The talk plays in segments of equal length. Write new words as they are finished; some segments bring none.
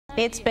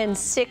It's been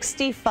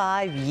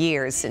 65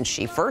 years since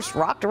she first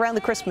rocked around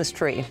the Christmas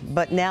tree,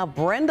 but now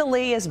Brenda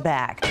Lee is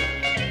back.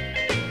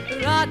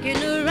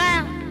 Rocking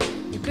around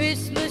the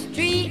Christmas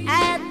tree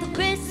at the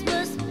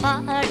Christmas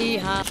party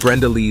hop.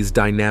 Brenda Lee's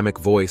dynamic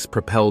voice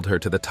propelled her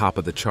to the top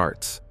of the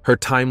charts. Her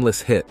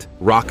timeless hit,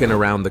 Rockin'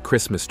 Around the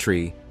Christmas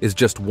Tree, is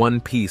just one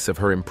piece of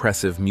her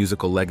impressive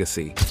musical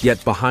legacy.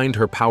 Yet behind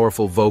her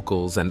powerful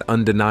vocals and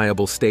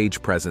undeniable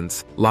stage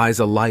presence lies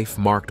a life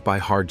marked by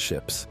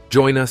hardships.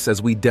 Join us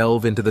as we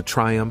delve into the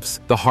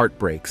triumphs, the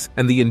heartbreaks,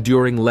 and the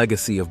enduring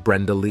legacy of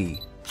Brenda Lee,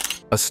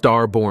 a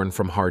star born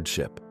from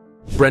hardship.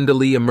 Brenda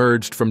Lee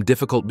emerged from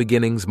difficult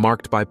beginnings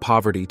marked by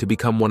poverty to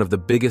become one of the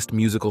biggest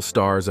musical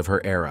stars of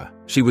her era.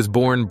 She was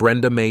born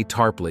Brenda Mae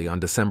Tarpley on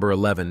December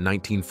 11,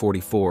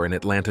 1944 in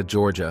Atlanta,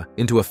 Georgia,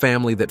 into a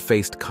family that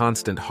faced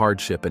constant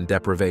hardship and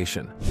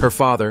deprivation. Her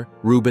father,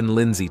 Reuben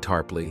Lindsay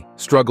Tarpley,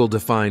 struggled to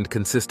find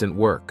consistent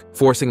work,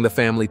 forcing the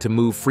family to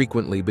move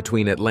frequently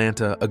between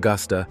Atlanta,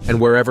 Augusta,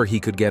 and wherever he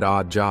could get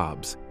odd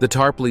jobs. The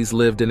Tarpleys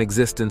lived an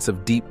existence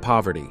of deep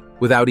poverty,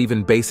 without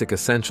even basic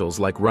essentials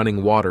like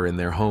running water in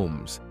their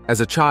homes.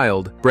 As a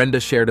child, Brenda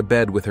shared a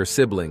bed with her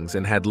siblings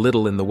and had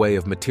little in the way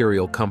of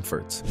material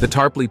comforts. The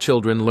Tarpley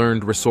children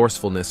learned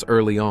resourcefulness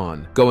early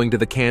on, going to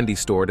the candy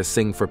store to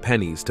sing for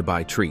pennies to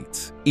buy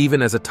treats.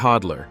 Even as a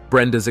toddler,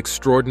 Brenda's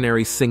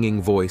extraordinary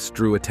singing voice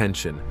drew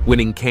attention,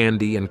 winning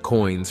candy and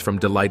coins from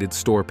delighted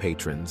store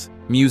patrons.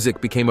 Music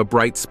became a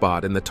bright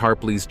spot in the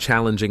Tarpleys'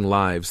 challenging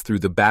lives through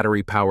the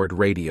battery-powered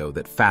radio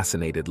that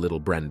fascinated little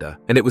Brenda.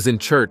 And it was in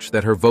church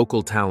that her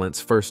vocal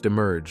talents first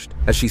emerged,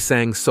 as she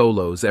sang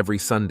solos every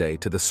Sunday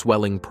to the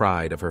swelling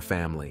pride of her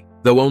family.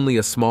 Though only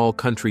a small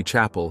country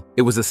chapel,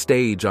 it was a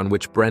stage on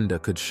which Brenda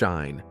could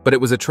shine. But it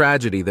was a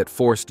tragedy that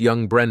forced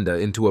young Brenda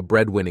into a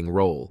breadwinning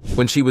role.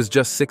 When she was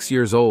just 6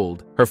 years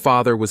old, her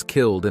father was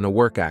killed in a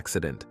work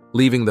accident,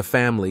 leaving the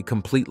family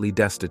completely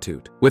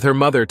destitute. With her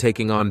mother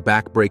taking on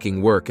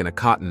back-breaking work in a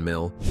cotton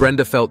mill,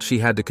 Brenda felt she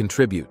had to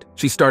contribute.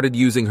 She started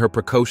using her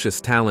precocious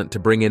talent to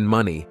bring in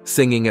money,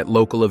 singing at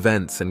local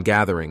events and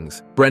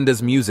gatherings.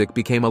 Brenda's music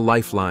became a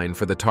lifeline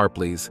for the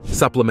Tarpleys,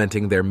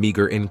 supplementing their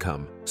meager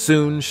income.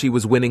 Soon, she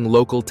was winning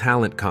local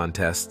talent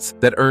contests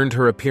that earned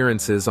her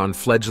appearances on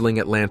fledgling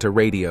Atlanta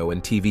radio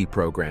and TV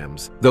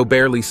programs. Though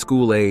barely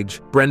school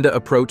age, Brenda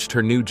approached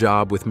her new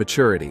job with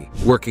maturity,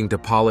 working to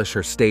polish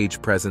her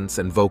stage presence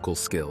and vocal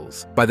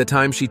skills. By the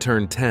time she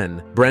turned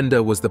 10,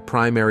 Brenda was the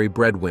primary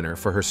breadwinner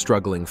for her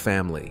struggling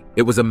family.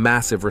 It was a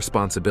massive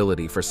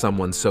responsibility for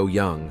someone so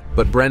young,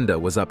 but Brenda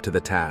was up to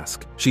the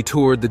task. She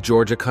toured the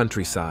Georgia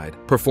countryside,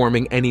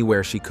 performing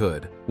anywhere she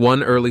could.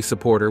 One early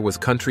supporter was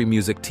country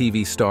music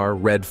TV star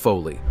Red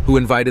Foley, who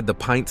invited the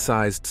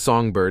pint-sized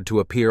songbird to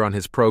appear on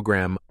his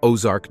program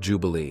Ozark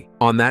Jubilee.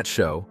 On that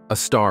show, a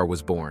star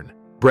was born.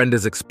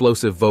 Brenda's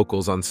explosive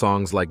vocals on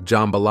songs like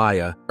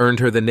Jambalaya earned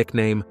her the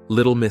nickname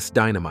Little Miss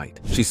Dynamite.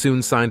 She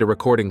soon signed a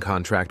recording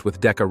contract with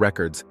Decca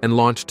Records and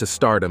launched to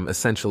stardom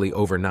essentially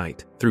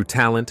overnight. Through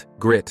talent,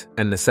 grit,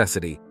 and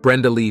necessity,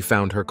 Brenda Lee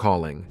found her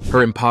calling.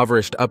 Her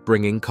impoverished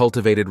upbringing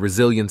cultivated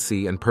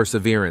resiliency and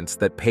perseverance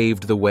that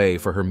paved the way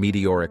for her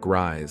meteoric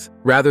rise.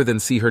 Rather than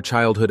see her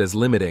childhood as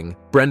limiting,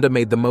 Brenda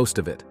made the most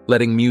of it,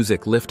 letting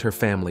music lift her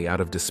family out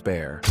of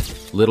despair.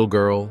 Little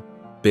girl,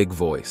 big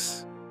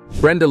voice.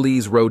 Brenda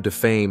Lee's road to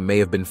fame may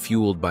have been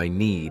fueled by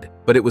need,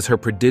 but it was her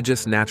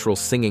prodigious natural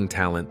singing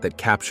talent that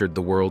captured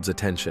the world's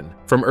attention.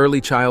 From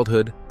early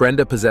childhood,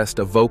 Brenda possessed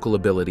a vocal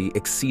ability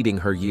exceeding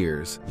her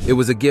years. It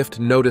was a gift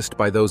noticed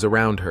by those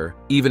around her,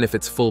 even if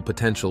its full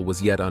potential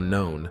was yet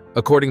unknown.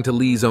 According to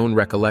Lee's own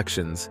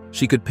recollections,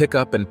 she could pick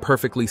up and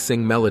perfectly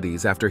sing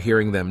melodies after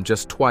hearing them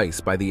just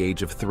twice by the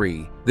age of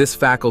 3. This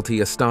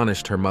faculty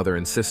astonished her mother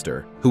and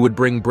sister, who would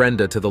bring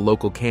Brenda to the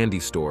local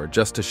candy store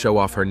just to show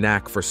off her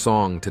knack for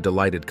song to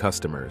delighted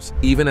customers.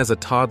 Even as a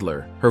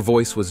toddler, her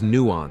voice was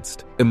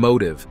nuanced,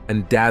 emotive,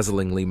 and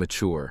dazzlingly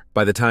mature.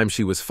 By the time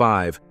she was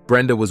 5,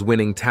 Brenda was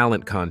winning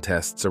talent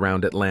contests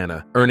around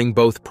Atlanta, earning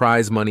both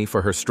prize money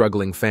for her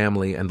struggling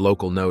family and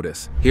local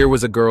notice. Here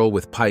was a girl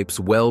with pipes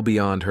well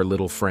beyond her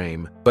little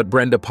frame, but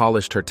Brenda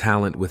polished her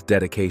talent with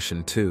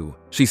dedication too.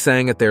 She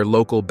sang at their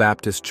local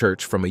Baptist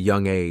church from a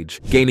young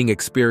age, gaining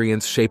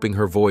experience shaping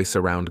her voice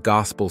around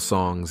gospel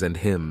songs and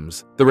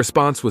hymns. The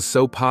response was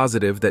so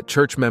positive that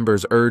church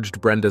members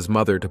urged Brenda's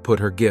mother to put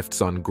her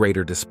gifts on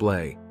greater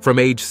display. From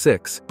age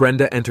 6,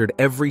 Brenda entered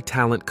every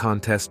talent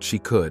contest she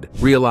could,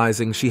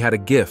 realizing she had a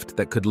gift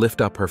that could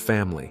lift up her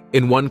family.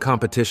 In one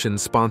competition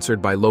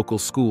sponsored by local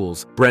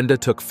schools, Brenda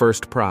took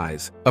first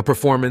prize, a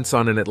performance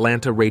on an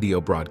Atlanta radio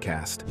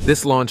broadcast.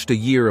 This launched a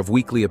year of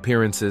weekly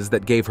appearances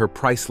that gave her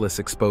priceless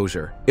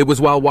exposure. It was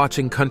while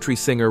watching country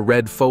singer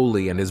Red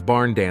Foley and his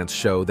barn dance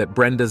show that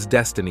Brenda's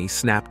destiny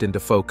snapped into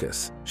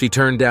focus. She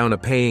turned down a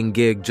paying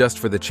gig just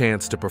for the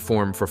chance to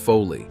perform for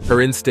Foley.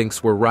 Her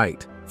instincts were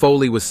right.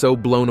 Foley was so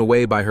blown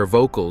away by her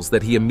vocals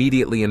that he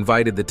immediately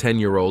invited the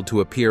 10-year-old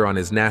to appear on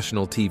his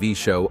national TV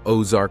show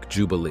Ozark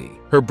Jubilee.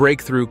 Her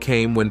breakthrough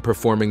came when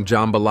performing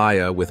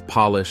jambalaya with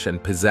polish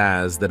and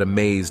pizzazz that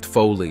amazed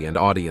Foley and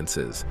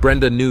audiences.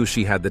 Brenda knew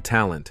she had the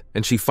talent,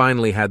 and she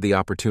finally had the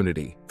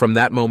opportunity. From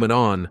that moment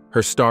on,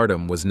 her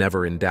stardom was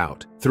never in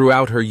doubt.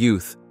 Throughout her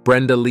youth,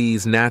 Brenda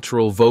Lee's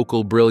natural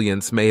vocal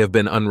brilliance may have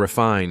been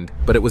unrefined,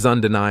 but it was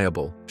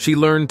undeniable. She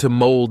learned to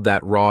mold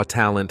that raw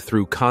talent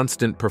through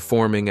constant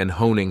performing and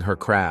honing her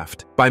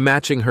craft. By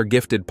matching her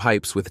gifted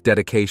pipes with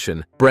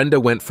dedication, Brenda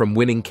went from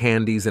winning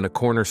candies in a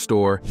corner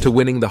store to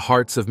winning the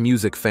hearts of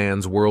music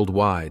fans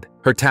worldwide.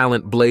 Her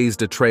talent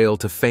blazed a trail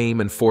to fame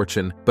and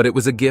fortune, but it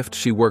was a gift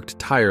she worked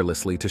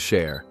tirelessly to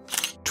share.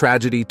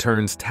 Tragedy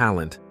turns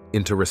talent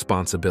into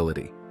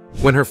responsibility.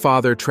 When her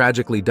father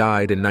tragically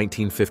died in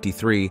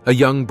 1953, a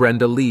young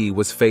Brenda Lee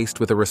was faced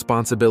with a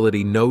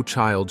responsibility no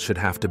child should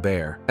have to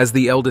bear. As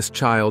the eldest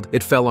child,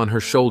 it fell on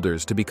her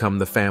shoulders to become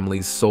the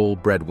family's sole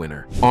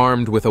breadwinner.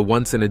 Armed with a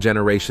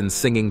once-in-a-generation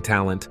singing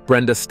talent,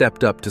 Brenda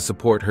stepped up to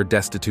support her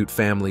destitute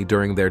family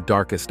during their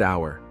darkest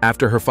hour.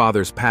 After her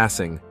father's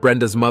passing,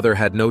 Brenda's mother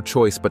had no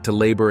choice but to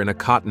labor in a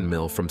cotton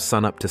mill from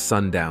sunup to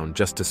sundown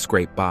just to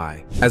scrape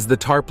by. As the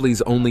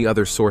Tarpley's only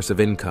other source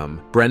of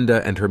income,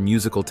 Brenda and her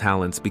musical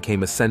talents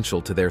became essential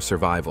to their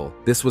survival.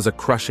 This was a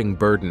crushing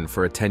burden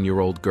for a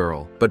 10-year-old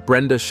girl, but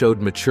Brenda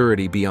showed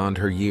maturity beyond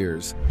her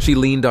years. She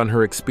leaned on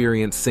her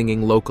experience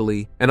singing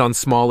locally and on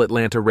small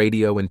Atlanta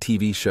radio and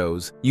TV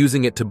shows,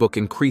 using it to book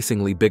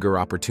increasingly bigger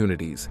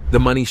opportunities. The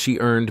money she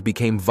earned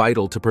became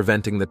vital to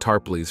preventing the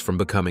Tarpleys from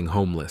becoming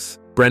homeless.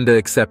 Brenda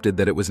accepted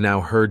that it was now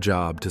her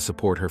job to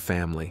support her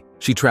family.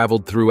 She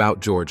traveled throughout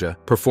Georgia,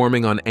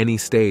 performing on any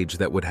stage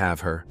that would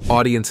have her.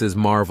 Audiences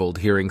marveled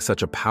hearing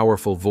such a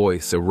powerful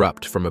voice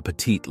erupt from a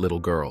petite little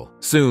girl.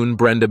 Soon,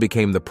 Brenda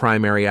became the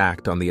primary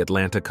act on the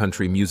Atlanta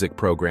country music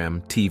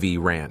program TV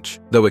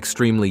Ranch. Though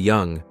extremely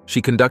young,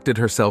 she conducted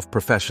herself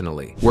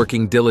professionally,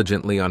 working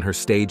diligently on her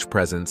stage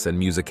presence and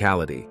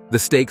musicality. The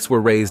stakes were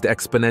raised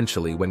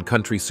exponentially when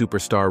country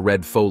superstar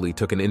Red Foley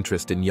took an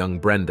interest in young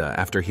Brenda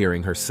after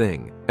hearing her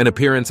sing. An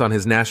appearance on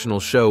his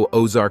national show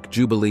Ozark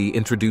Jubilee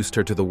introduced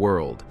her to the world.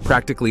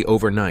 Practically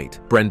overnight,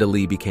 Brenda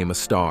Lee became a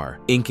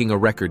star, inking a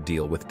record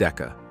deal with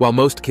Decca. While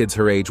most kids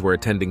her age were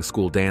attending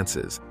school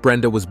dances,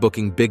 Brenda was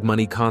booking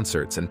big-money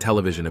concerts and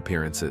television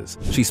appearances.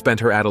 She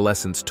spent her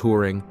adolescence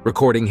touring,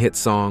 recording hit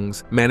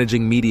songs,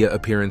 managing media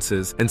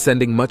appearances, and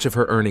sending much of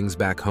her earnings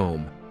back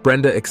home.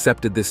 Brenda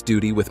accepted this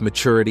duty with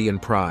maturity and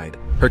pride.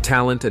 Her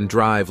talent and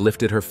drive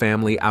lifted her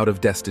family out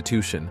of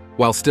destitution.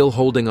 While still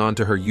holding on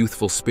to her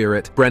youthful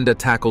spirit, Brenda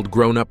tackled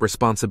grown-up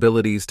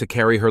responsibilities to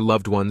carry her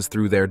loved ones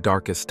through their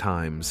darkest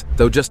times.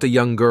 Though just a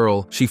young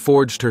girl, she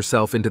forged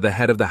herself into the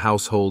head of the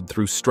household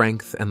through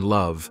strength and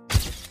love.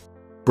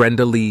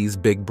 Brenda Lee's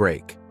big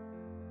break.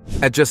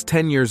 At just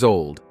 10 years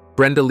old,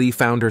 Brenda Lee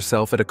found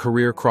herself at a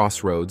career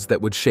crossroads that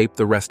would shape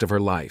the rest of her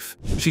life.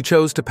 She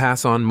chose to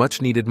pass on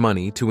much-needed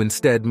money to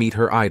instead meet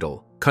her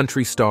idol,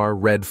 country star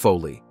Red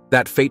Foley.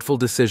 That fateful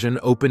decision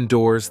opened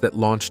doors that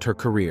launched her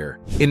career.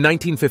 In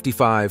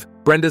 1955,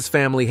 Brenda's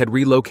family had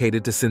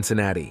relocated to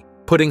Cincinnati,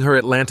 putting her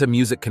Atlanta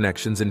music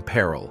connections in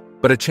peril.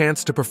 But a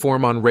chance to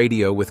perform on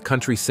radio with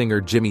country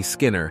singer Jimmy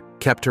Skinner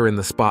kept her in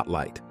the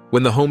spotlight.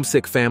 When the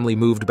homesick family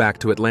moved back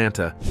to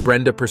Atlanta,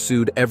 Brenda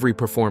pursued every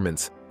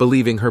performance,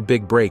 believing her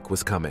big break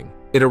was coming.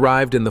 It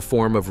arrived in the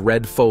form of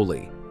Red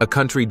Foley, a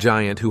country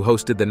giant who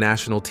hosted the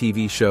national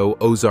TV show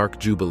Ozark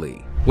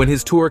Jubilee. When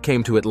his tour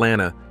came to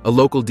Atlanta, a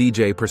local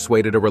DJ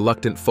persuaded a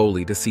reluctant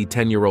Foley to see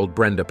 10-year-old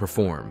Brenda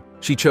perform.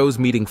 She chose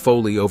meeting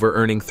Foley over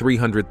earning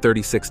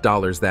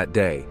 $336 that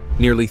day,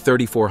 nearly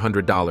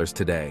 $3,400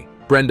 today.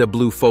 Brenda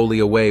blew Foley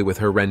away with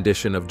her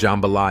rendition of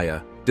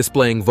Jambalaya,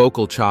 displaying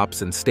vocal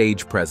chops and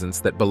stage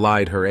presence that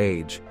belied her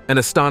age. An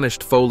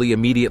astonished Foley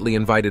immediately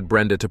invited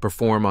Brenda to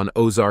perform on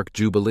Ozark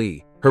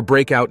Jubilee. Her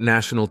breakout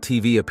national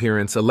TV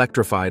appearance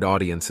electrified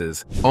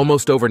audiences.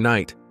 Almost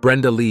overnight,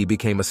 Brenda Lee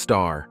became a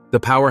star. The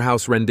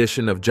powerhouse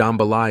rendition of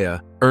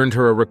Jambalaya earned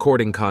her a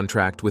recording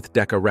contract with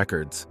Decca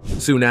Records.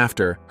 Soon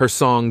after, her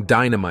song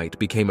Dynamite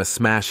became a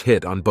smash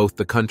hit on both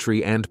the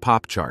country and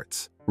pop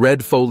charts.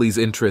 Red Foley's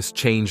interest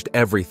changed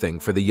everything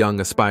for the young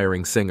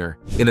aspiring singer.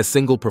 In a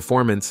single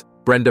performance,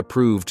 Brenda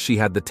proved she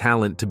had the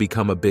talent to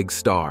become a big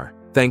star.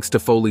 Thanks to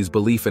Foley's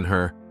belief in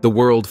her, the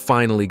world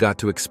finally got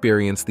to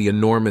experience the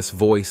enormous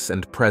voice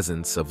and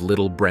presence of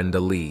little Brenda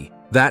Lee.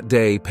 That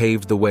day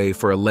paved the way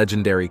for a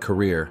legendary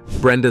career.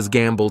 Brenda's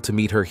gamble to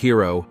meet her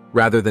hero,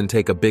 rather than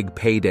take a big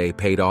payday,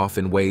 paid off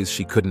in ways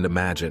she couldn't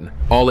imagine.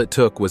 All it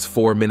took was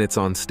 4 minutes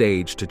on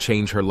stage to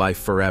change her life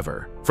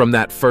forever. From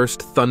that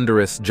first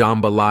thunderous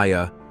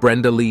Jambalaya,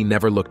 Brenda Lee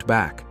never looked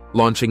back,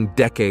 launching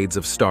decades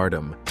of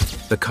stardom,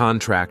 the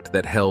contract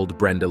that held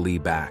Brenda Lee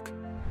back.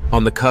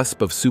 On the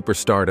cusp of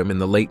superstardom in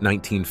the late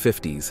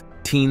 1950s,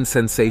 teen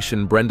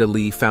sensation Brenda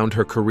Lee found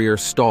her career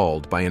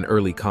stalled by an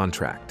early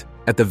contract.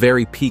 At the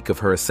very peak of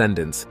her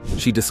ascendance,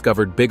 she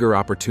discovered bigger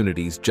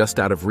opportunities just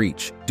out of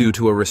reach due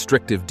to a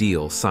restrictive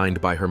deal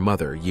signed by her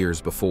mother years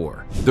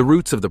before. The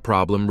roots of the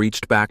problem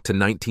reached back to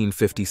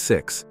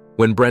 1956,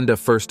 when Brenda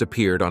first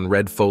appeared on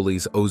Red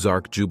Foley's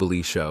Ozark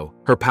Jubilee show.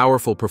 Her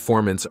powerful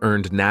performance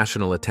earned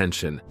national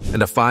attention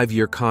and a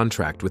 5-year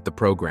contract with the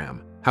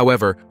program.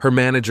 However, her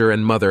manager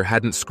and mother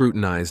hadn't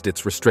scrutinized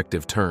its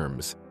restrictive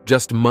terms.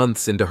 Just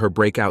months into her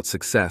breakout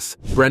success,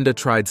 Brenda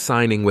tried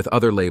signing with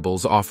other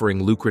labels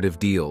offering lucrative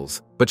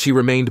deals, but she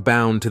remained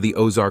bound to the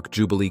Ozark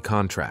Jubilee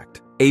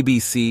contract.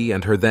 ABC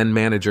and her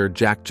then-manager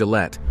Jack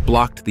Gillette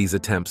blocked these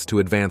attempts to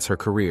advance her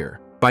career.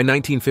 By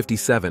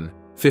 1957,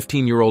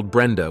 15-year-old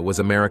Brenda was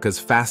America's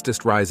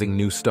fastest-rising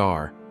new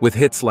star, with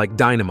hits like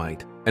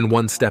Dynamite and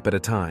One Step at a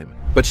Time.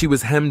 But she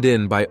was hemmed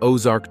in by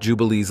Ozark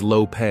Jubilee's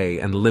low pay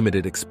and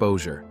limited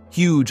exposure.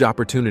 Huge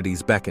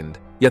opportunities beckoned,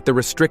 yet the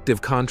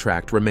restrictive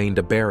contract remained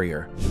a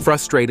barrier.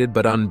 Frustrated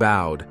but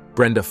unbowed,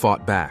 Brenda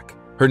fought back.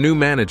 Her new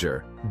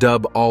manager,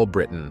 Dub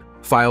Albritton,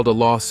 filed a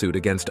lawsuit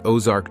against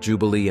Ozark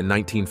Jubilee in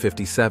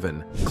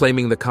 1957,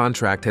 claiming the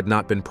contract had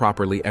not been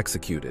properly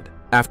executed.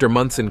 After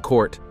months in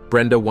court,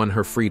 Brenda won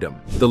her freedom.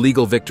 The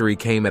legal victory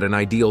came at an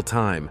ideal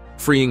time,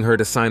 freeing her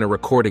to sign a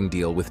recording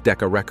deal with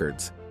Decca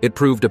Records. It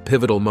proved a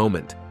pivotal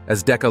moment,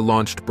 as Decca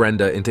launched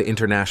Brenda into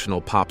international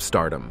pop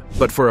stardom.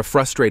 But for a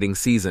frustrating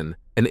season,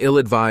 an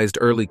ill-advised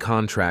early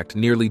contract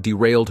nearly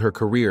derailed her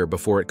career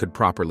before it could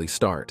properly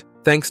start.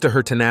 Thanks to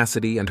her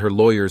tenacity and her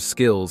lawyer's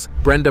skills,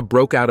 Brenda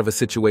broke out of a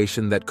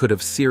situation that could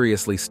have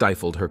seriously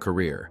stifled her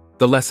career.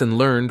 The lesson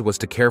learned was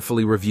to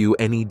carefully review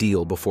any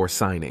deal before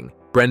signing.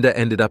 Brenda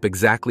ended up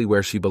exactly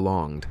where she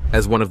belonged,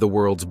 as one of the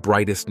world's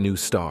brightest new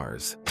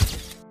stars.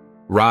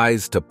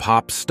 Rise to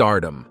pop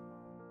stardom.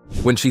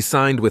 When she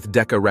signed with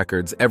Decca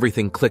Records,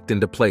 everything clicked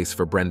into place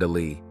for Brenda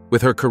Lee.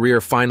 With her career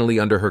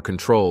finally under her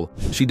control,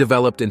 she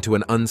developed into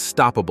an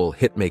unstoppable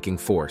hit-making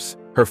force.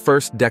 Her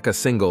first Decca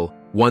single,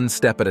 One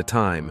Step at a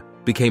Time,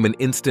 became an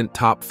instant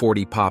top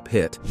 40 pop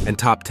hit and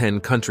top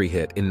 10 country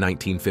hit in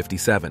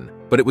 1957.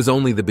 But it was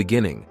only the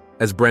beginning,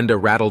 as Brenda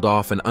rattled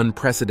off an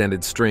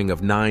unprecedented string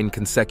of 9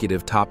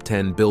 consecutive top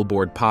 10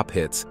 Billboard pop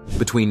hits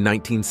between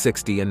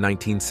 1960 and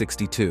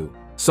 1962.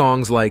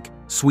 Songs like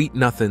Sweet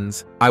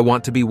Nothings, I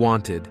Want to Be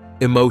Wanted,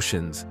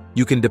 Emotions,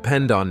 You Can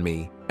Depend on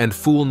Me, and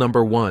Fool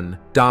Number 1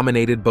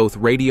 dominated both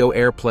radio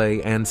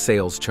airplay and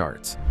sales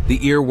charts. The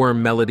earworm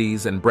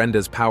melodies and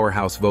Brenda's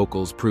powerhouse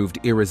vocals proved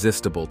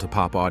irresistible to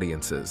pop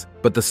audiences.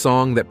 But the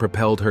song that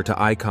propelled her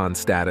to icon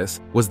status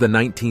was the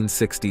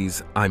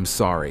 1960s I'm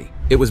Sorry.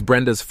 It was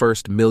Brenda's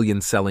first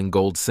million-selling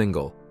gold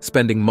single,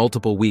 spending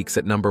multiple weeks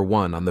at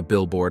 #1 on the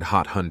Billboard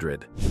Hot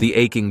 100. The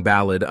aching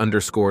ballad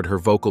underscored her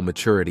vocal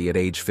maturity at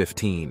age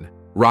 15.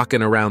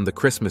 Rockin' Around the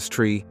Christmas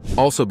Tree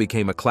also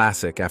became a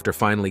classic after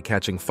finally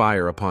catching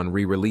fire upon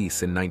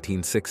re-release in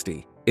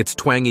 1960. Its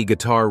twangy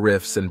guitar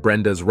riffs and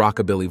Brenda's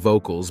rockabilly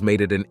vocals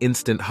made it an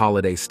instant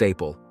holiday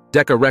staple.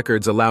 Decca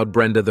Records allowed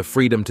Brenda the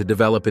freedom to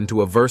develop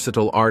into a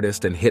versatile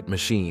artist and hit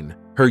machine.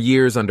 Her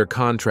years under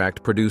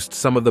contract produced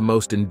some of the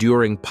most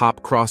enduring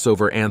pop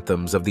crossover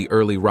anthems of the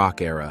early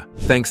rock era.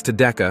 Thanks to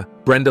Decca,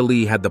 Brenda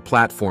Lee had the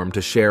platform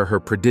to share her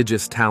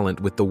prodigious talent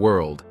with the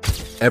world.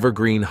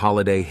 Evergreen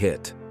holiday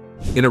hit.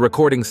 In a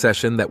recording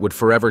session that would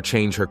forever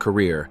change her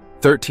career,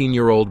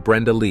 13-year-old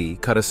Brenda Lee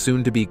cut a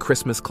soon-to-be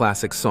Christmas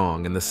classic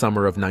song in the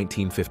summer of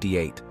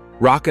 1958.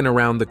 Rockin'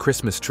 Around the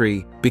Christmas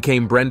Tree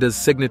became Brenda's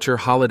signature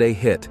holiday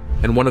hit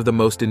and one of the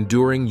most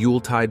enduring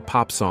Yuletide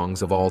pop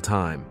songs of all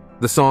time.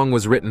 The song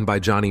was written by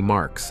Johnny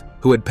Marks,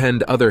 who had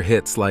penned other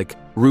hits like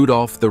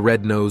Rudolph the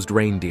Red-Nosed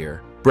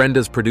Reindeer.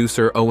 Brenda's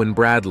producer Owen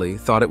Bradley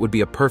thought it would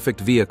be a perfect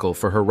vehicle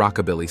for her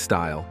rockabilly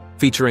style,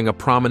 featuring a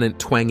prominent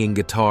twanging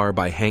guitar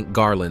by Hank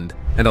Garland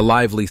and a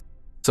lively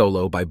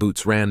solo by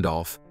Boots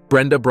Randolph.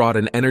 Brenda brought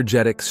an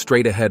energetic,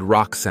 straight-ahead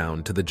rock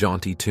sound to the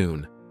jaunty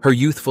tune. Her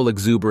youthful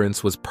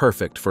exuberance was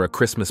perfect for a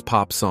Christmas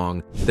pop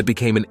song that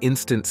became an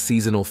instant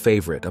seasonal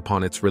favorite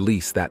upon its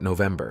release that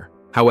November.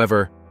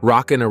 However,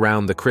 Rockin'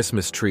 Around the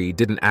Christmas Tree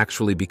didn't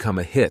actually become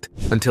a hit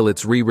until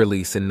its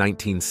re-release in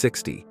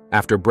 1960,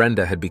 after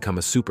Brenda had become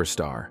a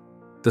superstar.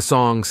 The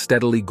song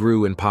steadily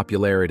grew in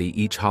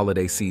popularity each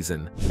holiday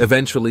season,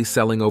 eventually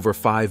selling over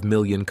 5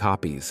 million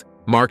copies.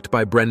 Marked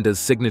by Brenda's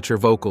signature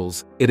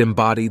vocals, it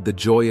embodied the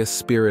joyous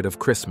spirit of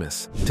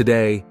Christmas.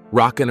 Today,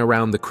 Rockin'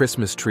 Around the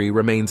Christmas Tree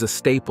remains a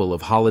staple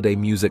of holiday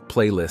music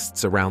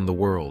playlists around the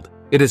world.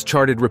 It has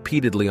charted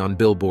repeatedly on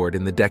Billboard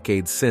in the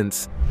decades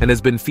since and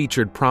has been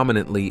featured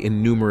prominently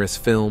in numerous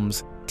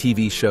films,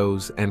 TV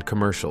shows, and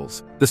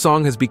commercials. The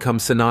song has become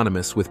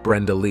synonymous with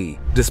Brenda Lee,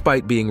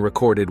 despite being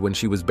recorded when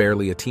she was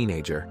barely a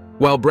teenager.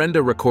 While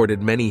Brenda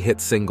recorded many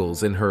hit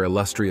singles in her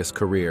illustrious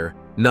career,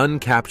 none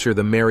capture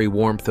the merry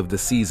warmth of the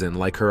season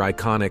like her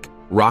iconic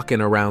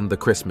Rockin' Around the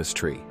Christmas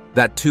Tree.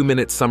 That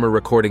 2-minute summer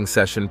recording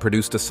session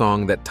produced a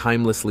song that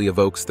timelessly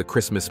evokes the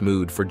Christmas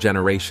mood for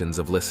generations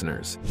of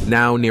listeners.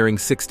 Now nearing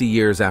 60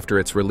 years after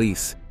its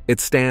release,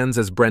 it stands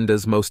as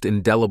Brenda's most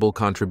indelible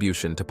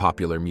contribution to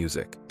popular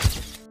music.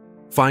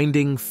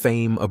 Finding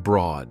fame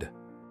abroad.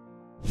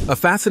 A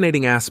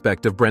fascinating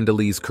aspect of Brenda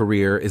Lee's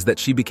career is that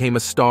she became a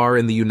star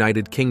in the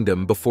United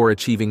Kingdom before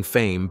achieving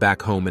fame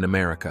back home in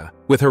America.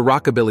 With her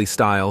rockabilly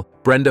style,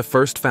 Brenda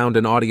first found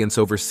an audience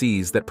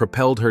overseas that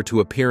propelled her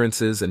to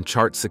appearances and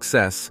chart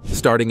success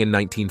starting in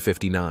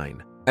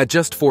 1959. At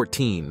just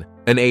 14,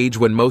 an age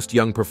when most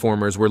young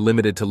performers were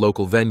limited to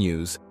local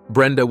venues,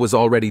 Brenda was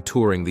already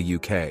touring the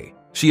UK.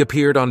 She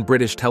appeared on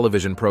British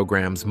television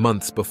programs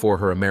months before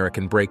her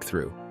American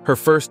breakthrough. Her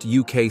first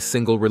UK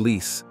single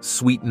release,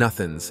 Sweet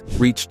Nothings,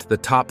 reached the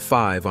top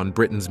 5 on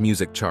Britain's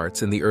music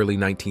charts in the early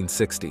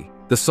 1960s.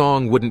 The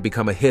song wouldn't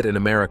become a hit in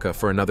America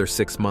for another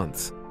 6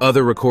 months.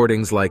 Other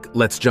recordings like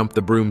Let's Jump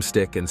the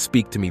Broomstick and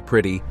Speak to Me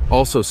Pretty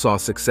also saw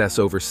success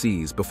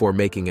overseas before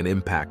making an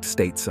impact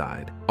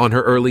stateside. On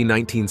her early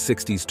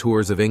 1960s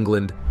tours of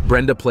England,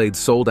 Brenda played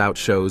sold-out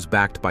shows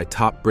backed by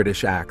top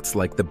British acts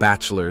like The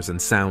Bachelors and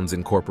Sounds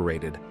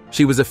Incorporated.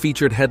 She was a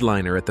featured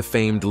headliner at the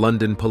famed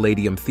London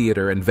Palladium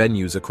Theatre and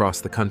venues across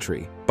the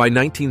country. By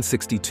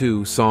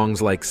 1962, songs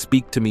like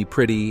Speak to Me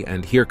Pretty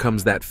and Here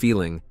Comes That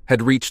Feeling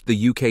had reached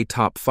the UK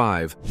top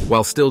 5,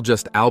 while still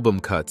just album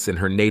cuts in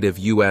her native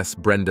US.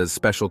 Brenda's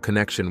special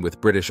connection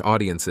with British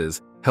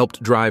audiences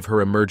helped drive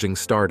her emerging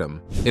stardom.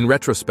 In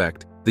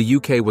retrospect, the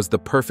UK was the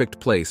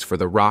perfect place for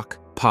the rock,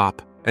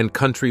 pop, and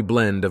country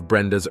blend of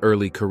Brenda's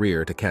early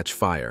career to catch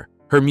fire.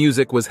 Her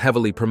music was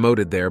heavily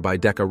promoted there by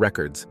Decca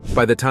Records.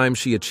 By the time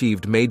she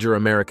achieved major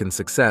American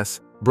success,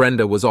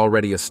 Brenda was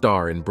already a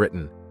star in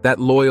Britain. That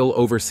loyal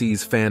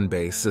overseas fan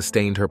base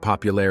sustained her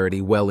popularity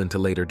well into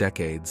later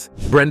decades.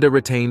 Brenda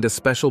retained a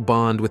special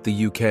bond with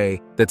the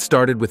UK that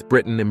started with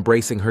Britain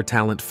embracing her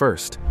talent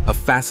first, a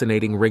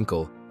fascinating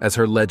wrinkle as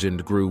her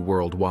legend grew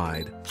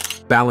worldwide.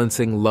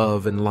 Balancing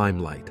love and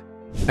limelight.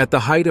 At the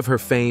height of her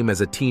fame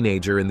as a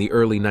teenager in the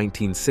early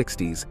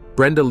 1960s,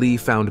 Brenda Lee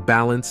found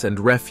balance and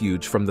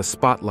refuge from the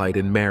spotlight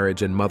in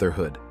marriage and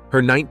motherhood. Her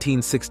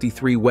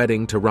 1963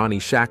 wedding to Ronnie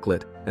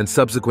Shacklet and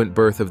subsequent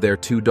birth of their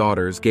 2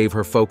 daughters gave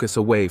her focus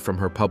away from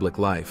her public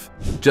life.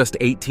 Just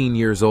 18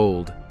 years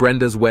old,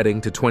 Brenda's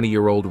wedding to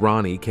 20-year-old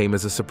Ronnie came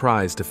as a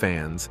surprise to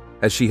fans,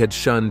 as she had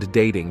shunned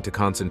dating to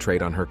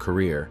concentrate on her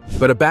career.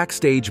 But a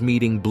backstage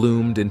meeting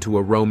bloomed into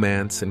a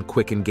romance and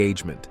quick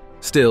engagement.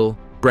 Still,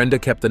 Brenda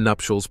kept the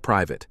nuptials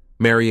private,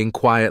 marrying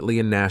quietly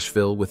in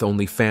Nashville with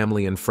only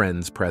family and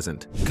friends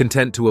present.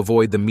 Content to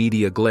avoid the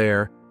media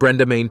glare,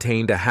 Brenda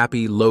maintained a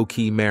happy,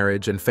 low-key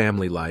marriage and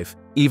family life,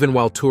 even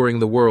while touring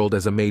the world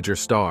as a major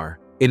star.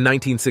 In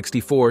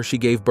 1964, she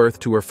gave birth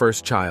to her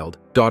first child,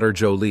 daughter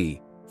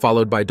Jolie,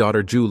 followed by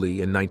daughter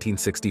Julie in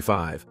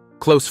 1965.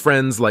 Close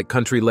friends like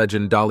country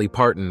legend Dolly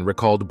Parton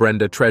recalled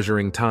Brenda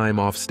treasuring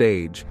time off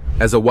stage,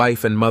 as a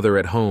wife and mother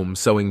at home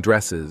sewing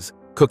dresses,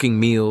 cooking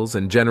meals,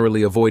 and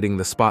generally avoiding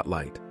the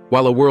spotlight.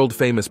 While a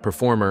world-famous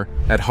performer,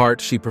 at heart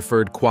she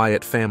preferred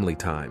quiet family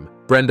time.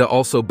 Brenda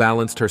also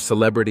balanced her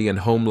celebrity and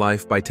home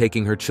life by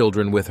taking her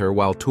children with her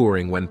while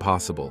touring when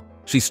possible.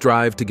 She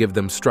strived to give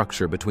them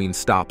structure between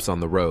stops on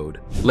the road.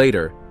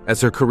 Later,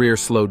 as her career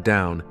slowed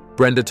down,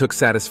 Brenda took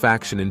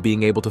satisfaction in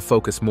being able to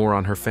focus more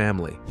on her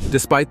family.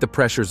 Despite the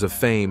pressures of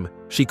fame,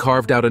 she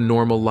carved out a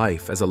normal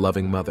life as a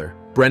loving mother.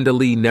 Brenda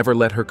Lee never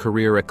let her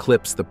career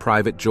eclipse the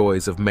private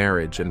joys of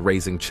marriage and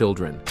raising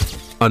children.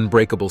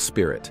 Unbreakable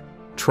spirit.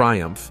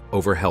 Triumph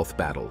over health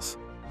battles.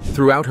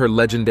 Throughout her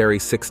legendary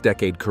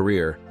 6-decade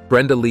career,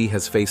 Brenda Lee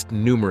has faced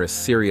numerous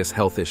serious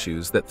health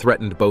issues that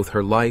threatened both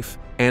her life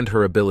and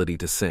her ability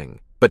to sing.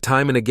 But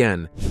time and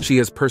again, she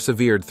has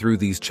persevered through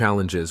these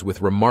challenges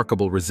with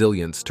remarkable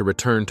resilience to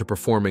return to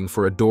performing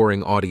for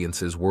adoring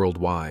audiences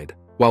worldwide.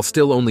 While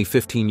still only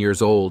 15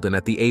 years old and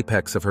at the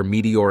apex of her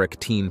meteoric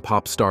teen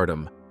pop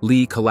stardom,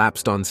 Lee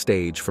collapsed on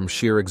stage from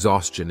sheer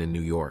exhaustion in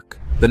New York.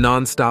 The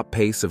non-stop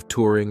pace of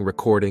touring,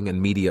 recording,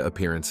 and media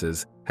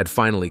appearances had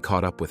finally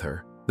caught up with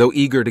her. Though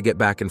eager to get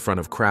back in front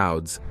of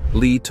crowds,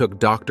 Lee took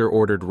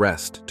doctor-ordered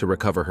rest to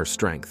recover her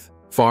strength.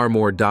 Far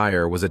more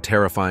dire was a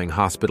terrifying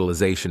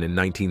hospitalization in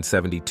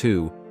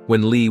 1972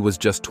 when Lee was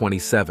just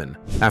 27,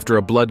 after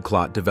a blood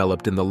clot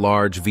developed in the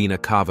large vena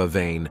cava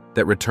vein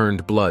that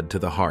returned blood to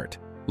the heart.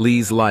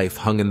 Lee's life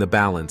hung in the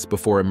balance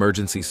before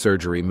emergency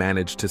surgery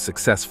managed to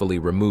successfully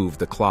remove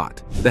the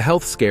clot. The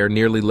health scare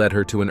nearly led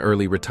her to an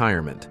early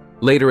retirement.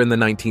 Later in the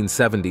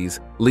 1970s,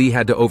 Lee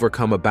had to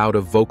overcome a bout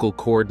of vocal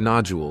cord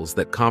nodules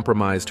that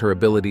compromised her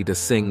ability to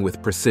sing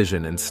with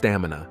precision and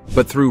stamina.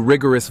 But through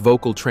rigorous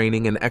vocal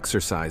training and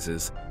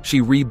exercises,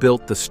 she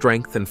rebuilt the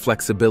strength and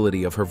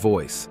flexibility of her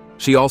voice.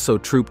 She also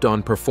trooped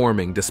on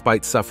performing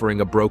despite suffering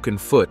a broken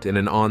foot in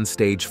an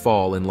on-stage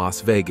fall in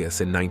Las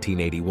Vegas in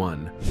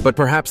 1981. But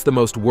perhaps the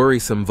most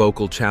worrisome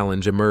vocal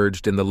challenge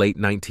emerged in the late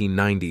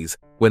 1990s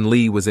when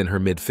Lee was in her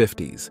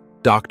mid-50s.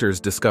 Doctors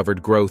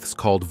discovered growths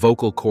called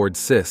vocal cord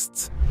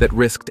cysts that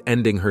risked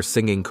ending her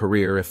singing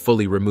career if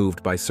fully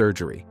removed by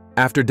surgery.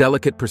 After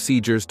delicate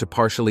procedures to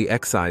partially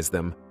excise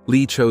them,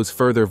 Lee chose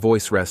further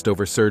voice rest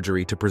over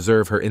surgery to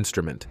preserve her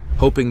instrument,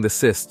 hoping the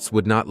cysts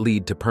would not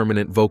lead to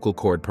permanent vocal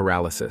cord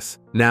paralysis.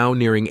 Now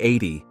nearing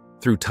 80,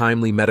 through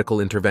timely medical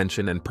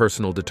intervention and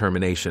personal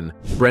determination,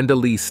 Brenda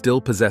Lee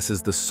still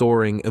possesses the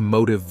soaring,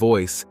 emotive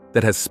voice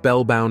that has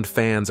spellbound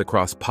fans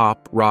across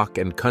pop, rock,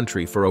 and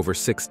country for over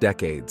 6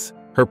 decades.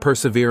 Her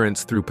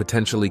perseverance through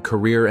potentially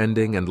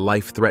career-ending and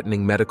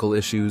life-threatening medical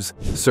issues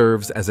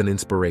serves as an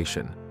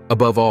inspiration.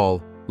 Above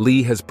all,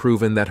 Lee has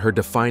proven that her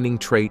defining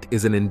trait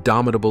is an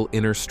indomitable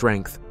inner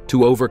strength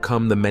to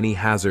overcome the many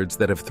hazards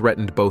that have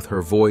threatened both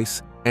her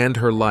voice and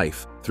her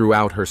life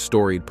throughout her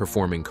storied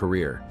performing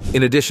career.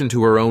 In addition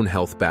to her own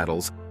health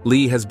battles,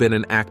 Lee has been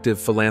an active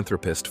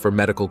philanthropist for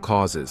medical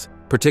causes,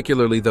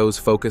 particularly those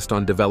focused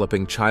on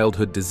developing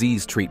childhood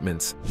disease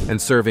treatments and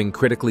serving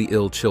critically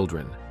ill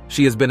children.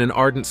 She has been an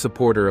ardent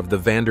supporter of the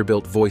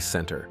Vanderbilt Voice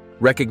Center,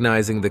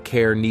 recognizing the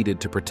care needed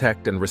to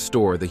protect and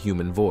restore the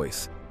human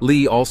voice.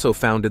 Lee also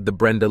founded the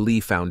Brenda Lee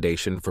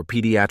Foundation for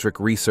pediatric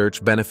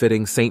research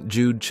benefiting St.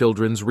 Jude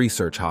Children's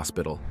Research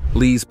Hospital.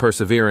 Lee's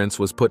perseverance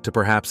was put to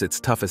perhaps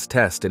its toughest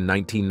test in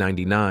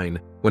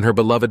 1999, when her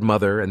beloved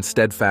mother and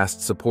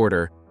steadfast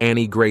supporter,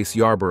 Annie Grace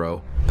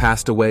Yarborough,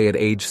 passed away at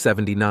age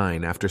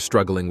 79 after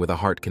struggling with a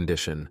heart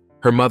condition.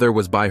 Her mother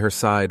was by her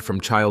side from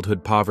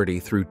childhood poverty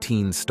through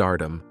teen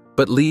stardom,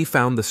 but Lee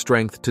found the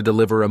strength to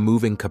deliver a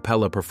moving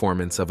cappella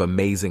performance of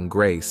Amazing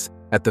Grace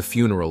at the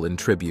funeral in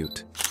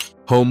tribute.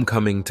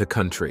 Homecoming to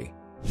country.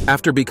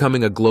 After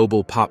becoming a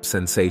global pop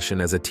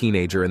sensation as a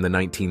teenager in the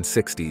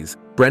 1960s,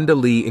 Brenda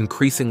Lee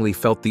increasingly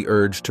felt the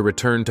urge to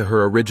return to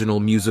her original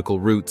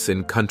musical roots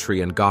in country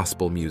and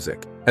gospel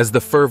music. As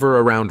the fervor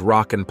around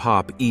rock and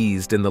pop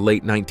eased in the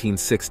late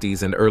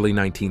 1960s and early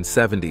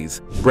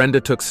 1970s,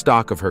 Brenda took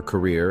stock of her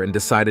career and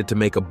decided to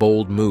make a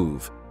bold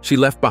move. She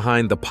left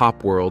behind the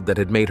pop world that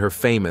had made her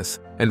famous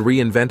and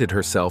reinvented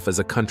herself as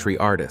a country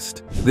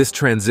artist. This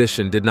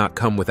transition did not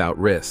come without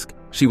risk.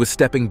 She was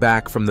stepping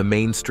back from the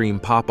mainstream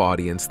pop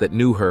audience that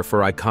knew her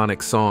for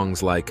iconic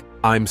songs like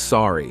I'm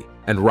Sorry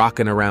and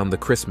Rockin' Around the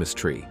Christmas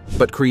Tree.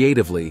 But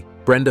creatively,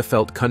 Brenda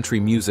felt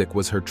country music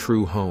was her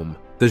true home.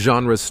 The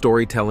genre's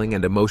storytelling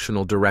and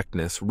emotional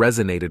directness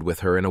resonated with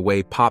her in a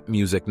way pop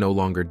music no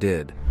longer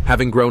did.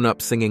 Having grown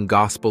up singing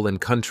gospel and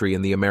country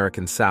in the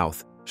American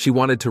South, she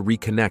wanted to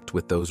reconnect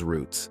with those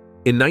roots.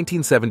 In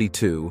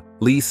 1972,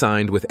 Lee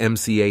signed with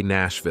MCA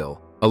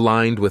Nashville,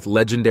 aligned with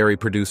legendary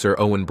producer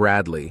Owen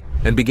Bradley,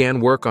 and began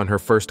work on her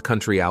first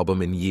country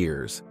album in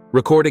years.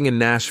 Recording in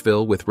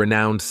Nashville with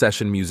renowned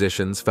session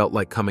musicians felt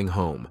like coming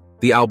home.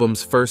 The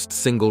album's first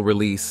single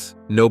release,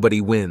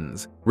 Nobody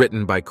Wins,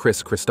 written by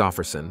Chris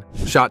Christopherson,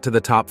 shot to the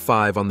top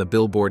 5 on the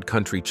Billboard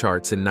country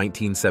charts in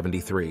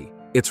 1973.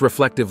 Its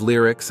reflective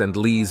lyrics and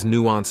Lee's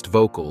nuanced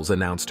vocals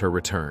announced her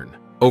return.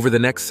 Over the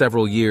next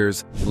several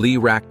years, Lee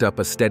racked up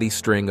a steady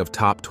string of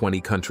top 20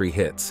 country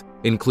hits,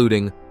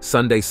 including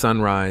Sunday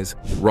Sunrise,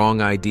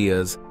 Wrong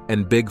Ideas,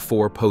 and Big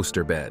Four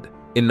Poster Bed.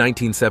 In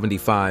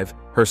 1975,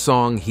 her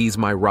song He's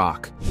My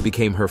Rock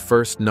became her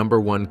first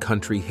 #1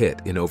 country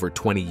hit in over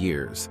 20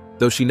 years.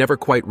 Though she never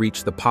quite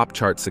reached the pop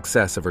chart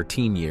success of her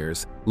teen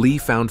years, Lee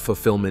found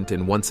fulfillment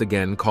in once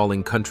again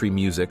calling country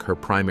music her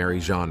primary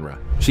genre.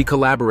 She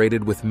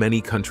collaborated with many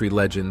country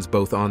legends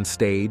both on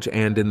stage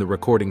and in the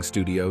recording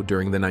studio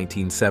during the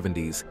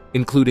 1970s,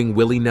 including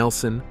Willie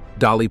Nelson,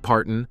 Dolly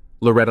Parton,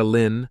 Loretta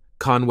Lynn,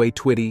 Conway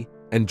Twitty,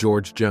 and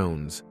George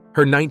Jones.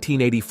 Her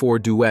 1984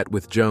 duet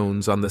with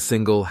Jones on the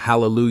single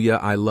Hallelujah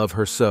I Love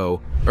Her So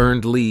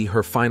earned Lee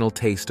her final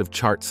taste of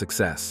chart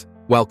success.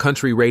 While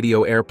country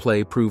radio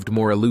airplay proved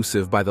more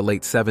elusive by the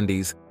late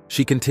 70s,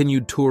 she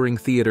continued touring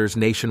theaters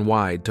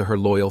nationwide to her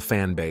loyal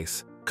fan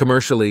base.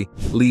 Commercially,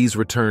 Lee's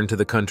return to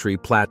the country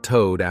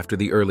plateaued after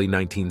the early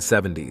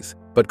 1970s,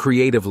 but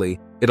creatively,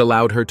 it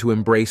allowed her to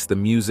embrace the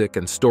music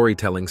and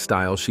storytelling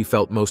style she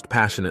felt most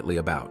passionately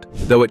about.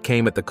 Though it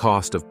came at the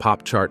cost of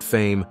pop chart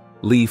fame,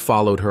 Lee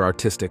followed her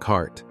artistic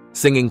heart.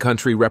 Singing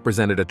country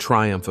represented a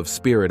triumph of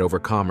spirit over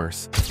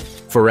commerce.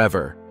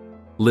 Forever,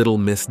 Little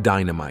Miss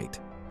Dynamite.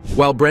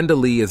 While Brenda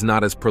Lee is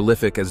not as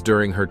prolific as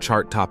during her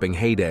chart-topping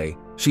heyday,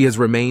 she has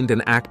remained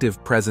an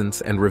active presence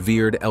and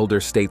revered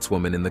elder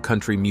stateswoman in the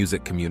country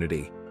music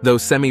community. Though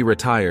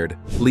semi-retired,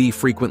 Lee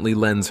frequently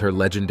lends her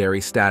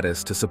legendary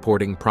status to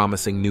supporting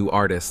promising new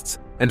artists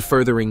and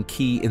furthering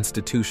key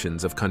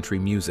institutions of country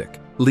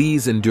music.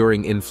 Lee's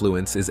enduring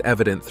influence is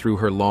evident through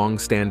her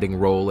long-standing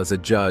role as a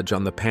judge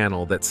on the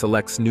panel that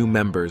selects new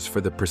members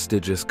for the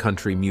prestigious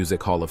Country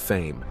Music Hall of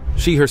Fame.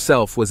 She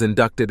herself was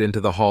inducted into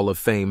the Hall of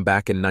Fame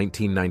back in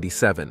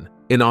 1997,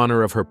 in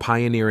honor of her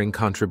pioneering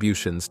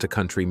contributions to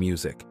country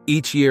music.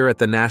 Each year at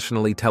the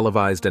nationally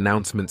televised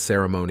announcement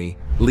ceremony,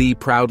 Lee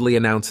proudly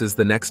announces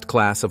the next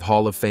class of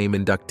Hall of Fame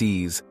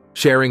inductees,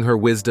 sharing her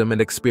wisdom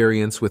and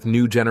experience with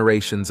new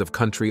generations of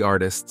country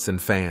artists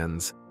and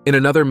fans. In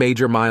another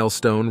major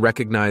milestone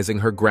recognizing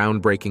her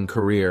groundbreaking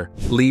career,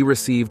 Lee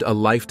received a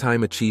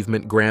Lifetime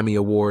Achievement Grammy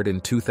Award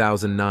in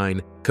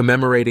 2009,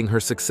 commemorating her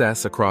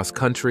success across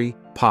country,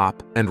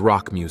 pop, and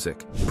rock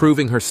music.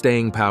 Proving her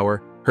staying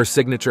power, her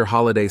signature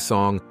holiday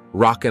song,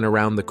 Rockin'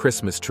 Around the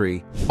Christmas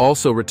Tree,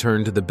 also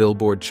returned to the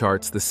Billboard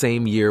charts the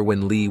same year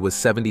when Lee was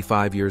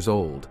 75 years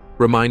old,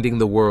 reminding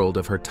the world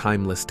of her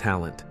timeless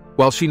talent.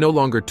 While she no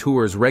longer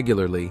tours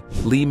regularly,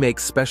 Lee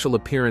makes special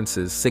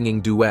appearances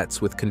singing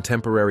duets with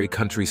contemporary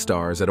country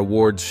stars at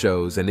awards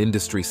shows and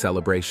industry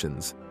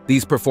celebrations.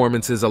 These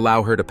performances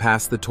allow her to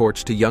pass the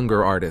torch to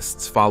younger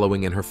artists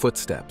following in her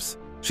footsteps.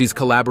 She's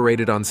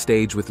collaborated on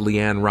stage with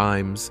Leanne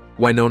Rimes,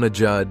 Winona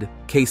Judd,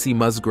 Casey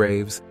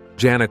Musgraves,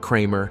 Jana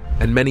Kramer,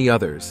 and many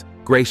others,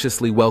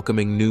 graciously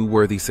welcoming new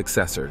worthy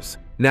successors.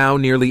 Now,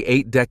 nearly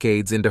 8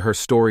 decades into her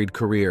storied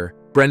career,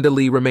 Brenda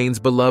Lee remains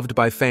beloved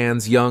by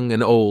fans young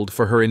and old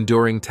for her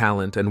enduring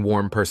talent and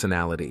warm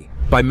personality.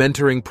 By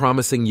mentoring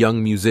promising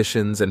young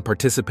musicians and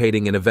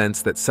participating in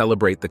events that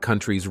celebrate the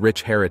country's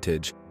rich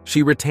heritage,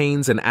 she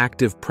retains an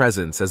active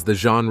presence as the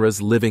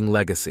genre's living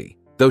legacy.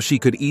 Though she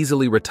could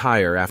easily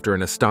retire after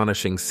an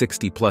astonishing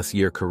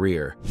 60-plus-year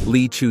career,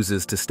 Lee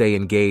chooses to stay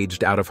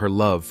engaged out of her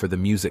love for the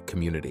music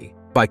community.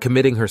 By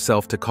committing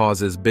herself to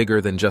causes bigger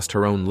than just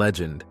her own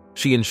legend,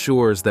 she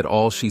ensures that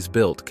all she's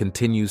built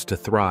continues to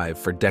thrive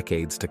for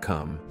decades to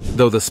come.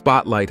 Though the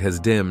spotlight has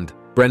dimmed,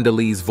 Brenda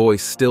Lee's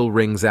voice still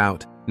rings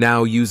out,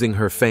 now using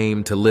her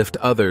fame to lift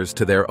others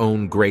to their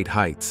own great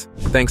heights.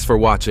 Thanks for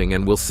watching,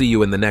 and we'll see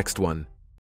you in the next one.